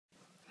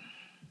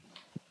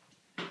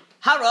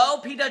Hello,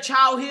 Peter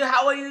Chow here.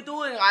 How are you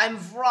doing? I'm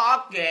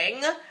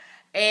vlogging,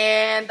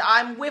 and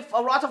I'm with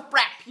a lot of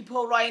black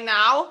people right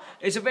now.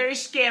 It's very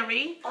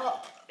scary.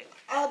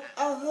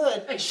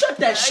 Hood. Hey, shut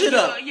that shit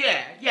up.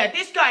 Yeah,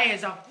 this guy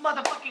is a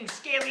motherfucking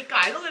scary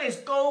guy. Look at his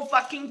gold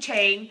fucking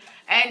chain,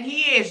 and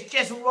he is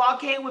just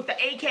rocking with the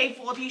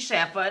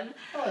AK-47.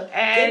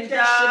 And get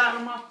that shit out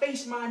of my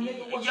face, my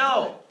nigga. What's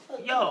yo.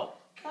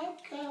 Can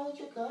I hold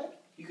your gun?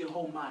 You can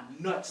hold my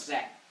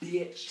nutsack,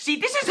 bitch. See,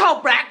 this is how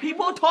black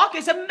people talk.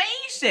 It's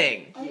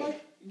amazing. I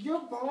like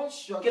your bone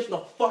structure. Get the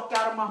fuck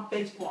out of my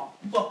face before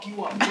I fuck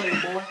you up,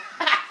 playboy.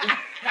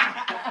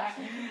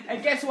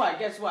 And guess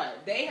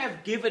what? They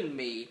have given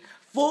me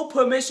full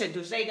permission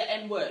to say the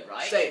N-word,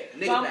 right? Say it,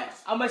 nigga so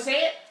bass. I'm gonna say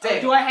it? Say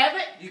it. Do I have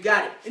it? You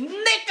got it.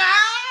 Nigga!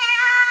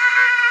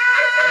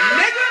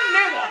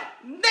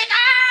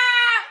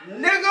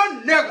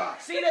 Nigga.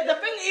 See, the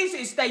thing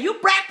is that you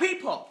black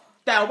people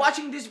that are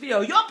watching this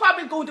video, you're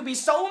probably going to be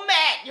so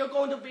mad. You're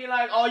going to be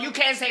like, oh, you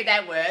can't say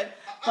that word.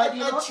 But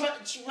you know,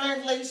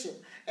 translation.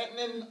 And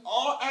then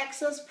all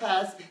access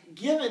pass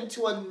given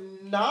to a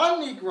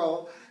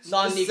non-Negro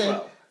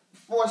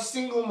for a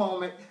single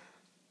moment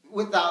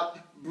without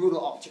brutal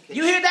altercation.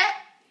 You hear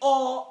that?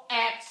 All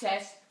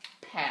access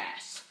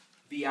pass.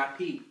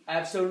 VIP.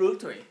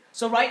 Absolutely.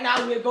 So right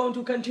now we're going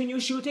to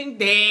continue shooting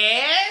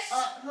this.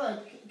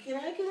 Hood, can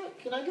I get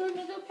a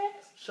nigga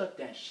pass? Shut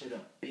that shit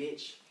up,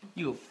 bitch.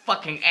 You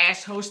fucking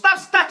asshole. Stop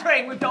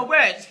stuttering with your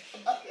words.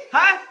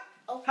 Huh?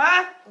 Okay.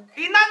 Huh?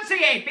 Okay.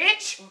 Enunciate,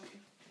 bitch. Okay.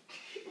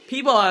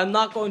 People are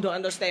not going to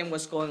understand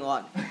what's going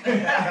on. They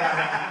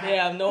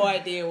have no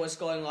idea what's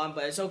going on,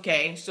 but it's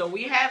okay. So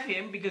we have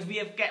him because we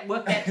have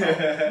we're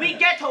ghetto. We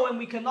ghetto and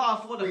we cannot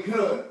afford a We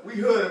hood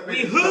up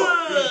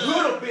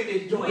in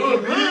this joint.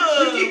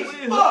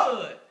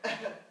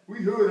 We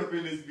hood up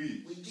in this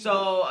beach.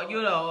 So,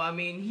 you know, I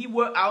mean, he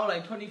worked out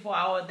like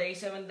 24-hour day,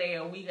 7 day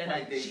a week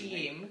at a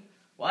gym.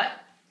 What?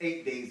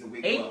 8 days a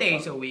week. 8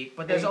 days a week,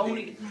 but there's 8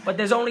 only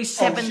days.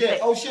 7 days.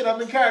 Oh shit,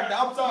 I'm in character.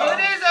 I'm sorry. It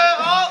is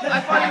I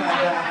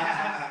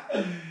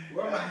thought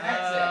Where my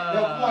hats at?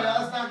 Yo, come on,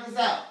 y'all, let's knock this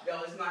out. Yo,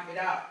 let's knock it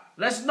out.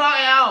 let's knock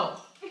it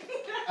out.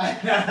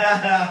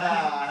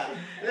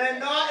 Let's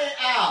knock it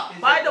out.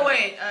 By the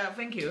way,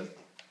 thank you.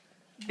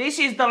 This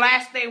is the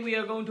last day we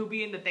are going to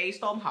be in the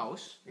Daystorm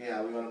house.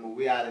 Yeah, we're gonna move.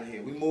 We out of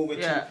here. We moving.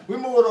 Yeah. We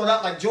moving on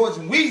up like George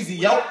and Wheezy,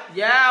 yo.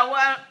 Yeah,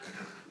 well,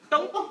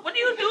 what are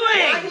you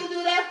doing? Why you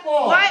do that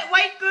for?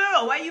 White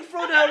girl, why you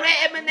throw the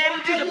red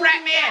M&M to the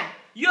black man?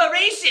 You're a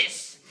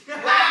racist. You're a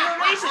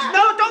racist.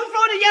 No, don't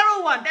throw the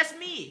yellow one. That's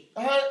me.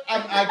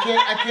 I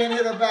can't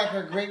hit her back.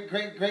 Her great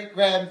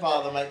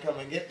grandfather might come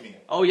and get me.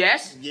 Oh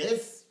yes.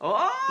 Yes.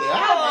 Oh.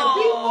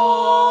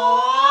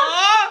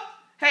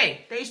 They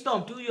Hey,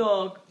 Daystorm, do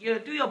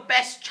your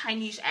best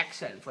Chinese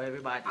accent for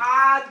everybody. Do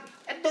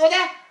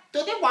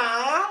they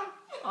want?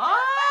 Oh.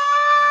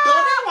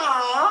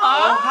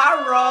 Oh,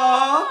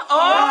 hello.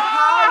 Oh.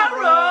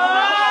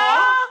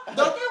 Do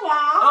they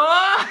want?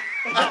 Oh.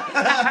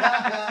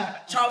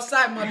 Charles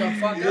side,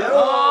 motherfucker. Yeah.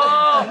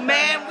 Oh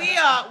man,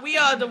 we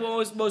are the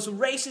most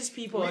racist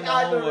people in the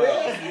whole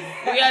world.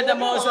 We are the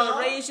most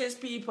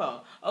racist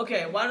people.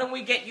 Okay, why don't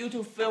we get you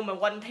to film a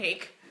one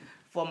take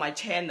for my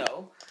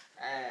channel?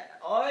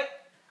 Alright.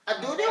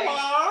 Do they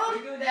want?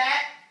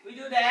 We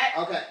do that.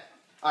 Okay.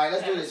 All right,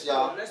 let's do this,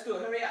 y'all. Let's do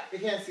it. Hurry up. You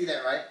can't see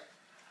that, right?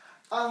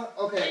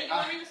 Okay. Wait, you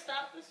want me to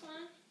stop this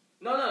one?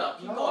 No.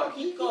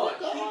 Keep going.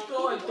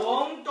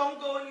 Don't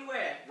go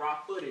anywhere. Raw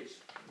footage.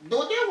 Do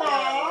they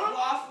want?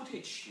 Raw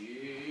footage.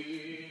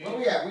 Where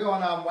we at? We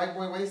on White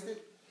Boy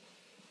Wasted?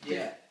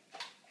 Yeah.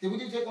 Did we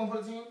do take one for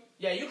the team?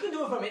 Yeah, you can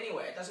do it from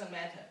anywhere. It doesn't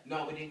matter.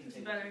 No, we didn't It's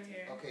take better it.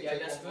 here. Okay, Yeah,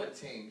 take that's one good.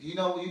 for the team. Do you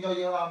know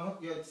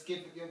your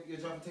skip your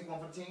jump take one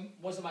for the team?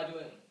 What am I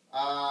doing?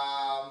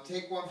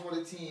 Take one for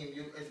the team.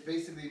 It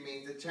basically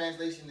means the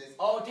translation is.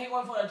 Oh, take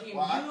one for the team.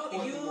 Well, I thought the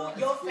more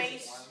Your exquisite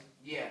face. one.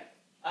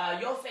 Yeah.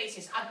 Your face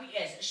is ugly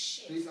as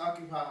shit. Please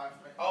occupy my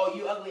friend. Oh,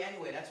 you ugly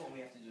anyway. That's what we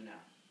have to do now.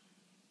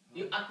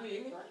 You ugly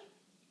anyway?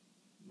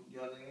 You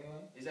ugly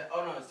anyway? Is that?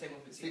 Oh no, it's take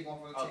one for the Take team. one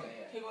for the team. Okay,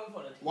 yeah. Take one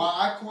for the team. While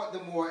I caught the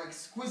more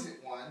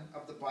exquisite one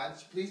of the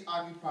bunch, please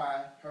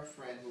occupy her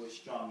friend who is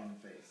strong in the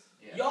face.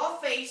 Yeah. Your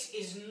face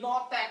is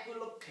not that good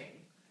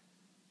looking.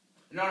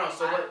 No.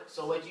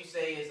 So what you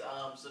say is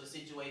so the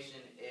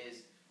situation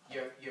is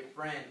your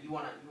friend you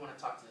wanna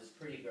talk to this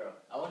pretty girl.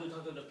 I want to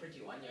talk to the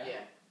pretty one, yeah?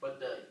 Yeah.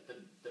 But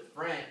the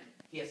friend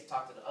he has to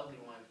talk to the ugly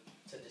one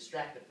to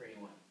distract the pretty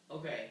one.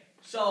 Okay.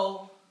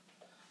 So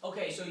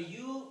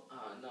you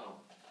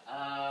no.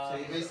 So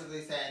you're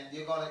basically saying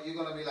you're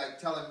gonna be like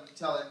telling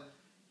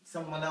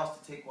someone else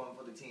to take one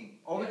for the team,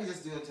 or we can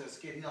just do it to a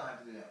skit. You don't have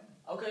to do that.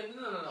 Okay,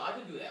 no, I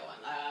can do that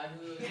one. I can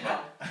do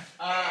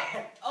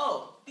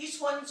oh, this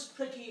one's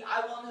pretty.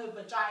 I want her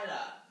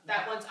vagina.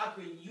 That one's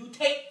ugly. You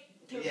take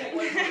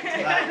one for the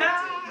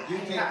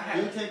team.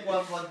 You take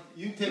one for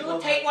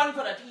take one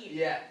for the team.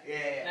 Yeah.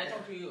 And I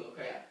talk to you.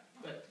 Okay. Yeah.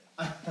 Good.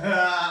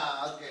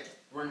 Okay.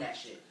 Run that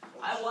shit.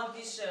 I want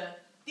this.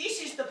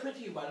 This is the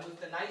pretty one with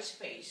the nice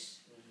face.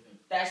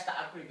 That's the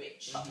ugly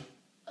bitch.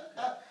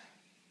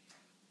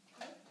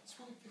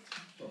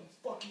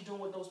 fuck you doing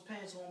with those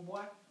pants on,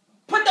 boy?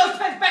 Put those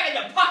pants back in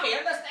your pocket, you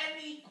understand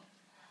me?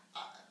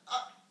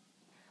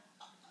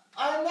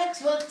 Our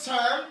next hood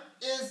term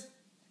is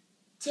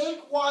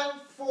take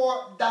one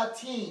for the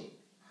team.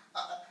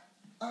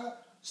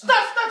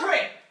 Stop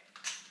stuttering!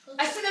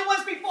 I said it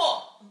once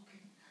before. Okay.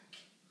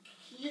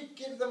 Can you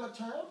give them a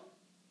term?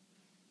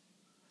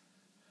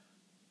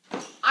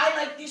 I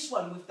like this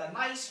one with the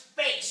nice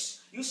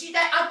face. You see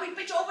that ugly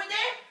bitch over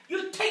there?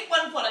 You take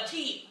one for the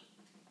team.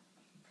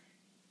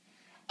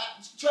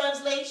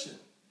 Translation.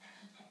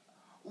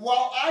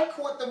 While I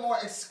court the more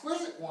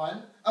exquisite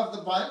one of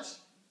the bunch,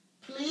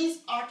 please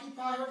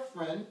occupy her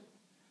friend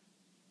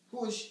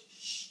who is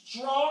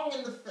strong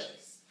in the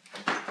face.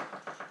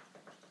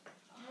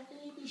 How can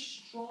you be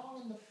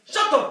strong in the face?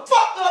 Shut the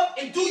fuck up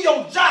and do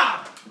your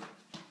job!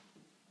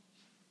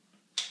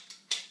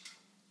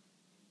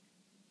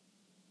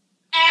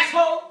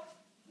 Asshole!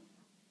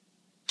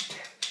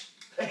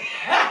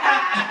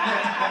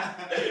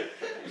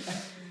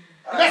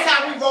 That's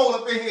how we roll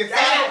up in here.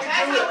 That's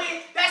how we roll.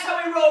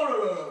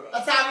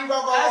 That's how we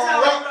roll.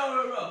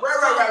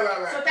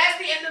 Right. So that's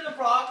the end of the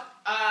vlog.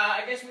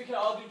 I guess we can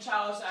all do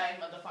ciao sign,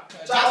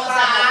 motherfucker. Ciao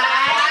sign.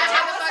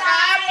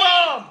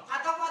 Boom!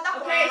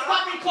 Okay,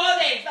 stop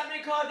recording.